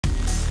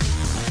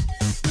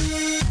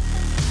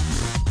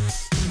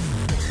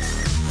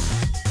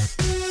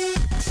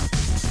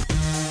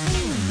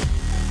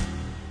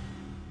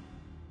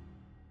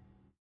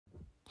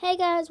Hey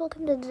guys,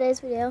 welcome to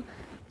today's video.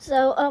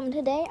 So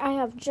today I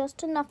have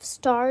just enough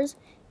stars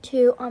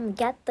to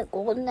get the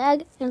golden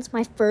egg, and it's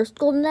my first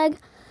golden egg,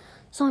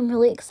 so I'm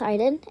really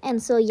excited.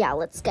 And so yeah,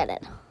 let's get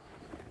it.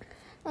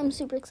 I'm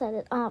super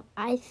excited.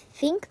 I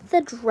think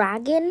the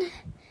dragon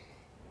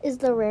is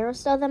the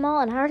rarest of them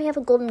all, and I already have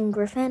a golden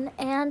griffin,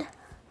 and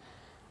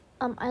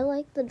I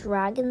like the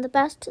dragon the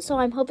best, so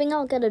I'm hoping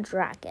I'll get a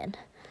dragon.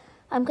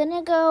 I'm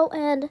gonna go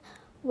and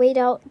wait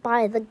out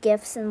by the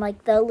gifts in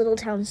like the little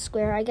town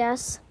square, I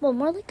guess. Well,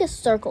 more like a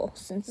circle,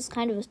 since it's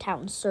kind of a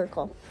town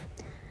circle.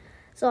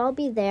 So I'll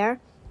be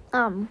there,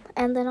 and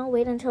then I'll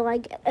wait until I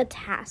get a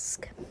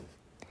task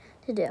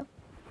to do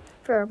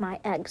for my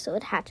egg so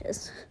it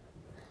hatches.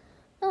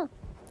 Oh,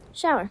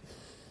 shower.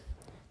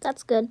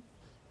 That's good.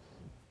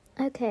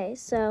 Okay,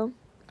 so,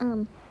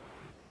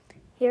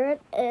 here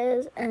it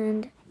is,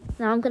 and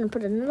now I'm gonna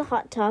put it in the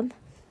hot tub.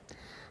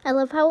 I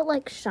love how it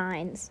like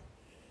shines.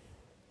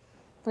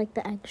 Like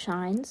the egg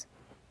shines.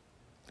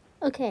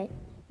 Okay,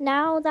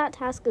 now that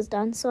task is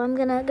done, so I'm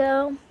gonna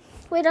go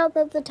wait out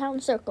at the town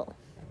circle.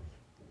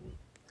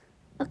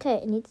 Okay,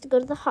 it needs to go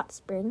to the hot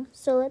spring,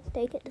 so let's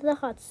take it to the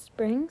hot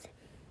springs.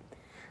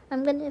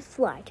 I'm gonna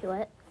fly to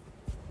it.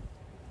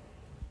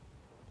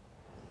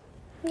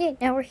 Okay,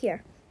 now we're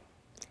here.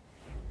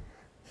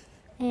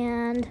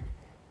 And,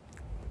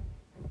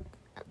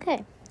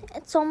 okay,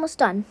 it's almost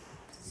done.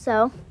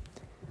 So,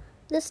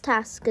 this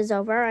task is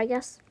over, I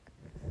guess.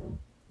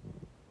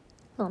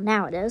 Well,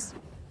 now it is.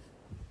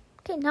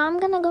 Okay, now I'm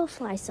gonna go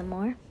fly some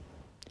more.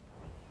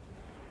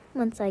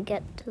 Once I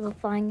get to the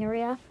flying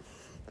area.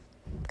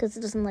 Because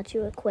it doesn't let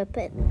you equip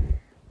it.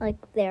 Like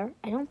there.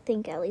 I don't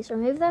think, at least. Or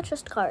maybe that's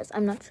just cars.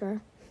 I'm not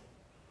sure.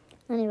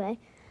 Anyway.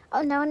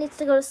 Oh, now it needs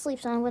to go to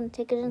sleep, so I'm gonna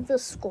take it into the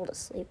school to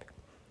sleep.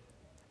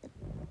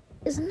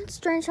 Isn't it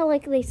strange how,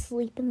 like, they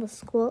sleep in the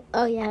school?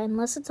 Oh, yeah,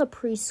 unless it's a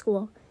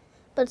preschool.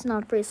 But it's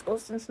not a preschool,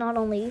 since not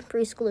only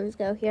preschoolers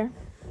go here.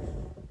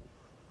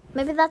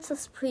 Maybe that's a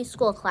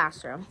preschool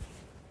classroom.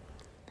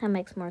 That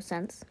makes more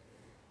sense.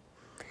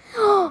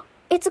 Oh,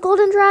 it's a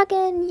golden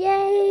dragon!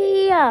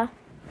 Yay! I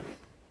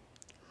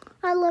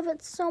love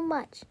it so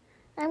much.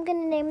 I'm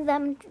going to name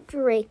them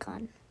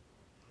Dracon.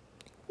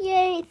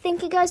 Yay!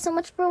 Thank you guys so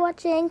much for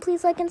watching.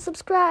 Please like and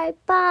subscribe.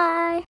 Bye!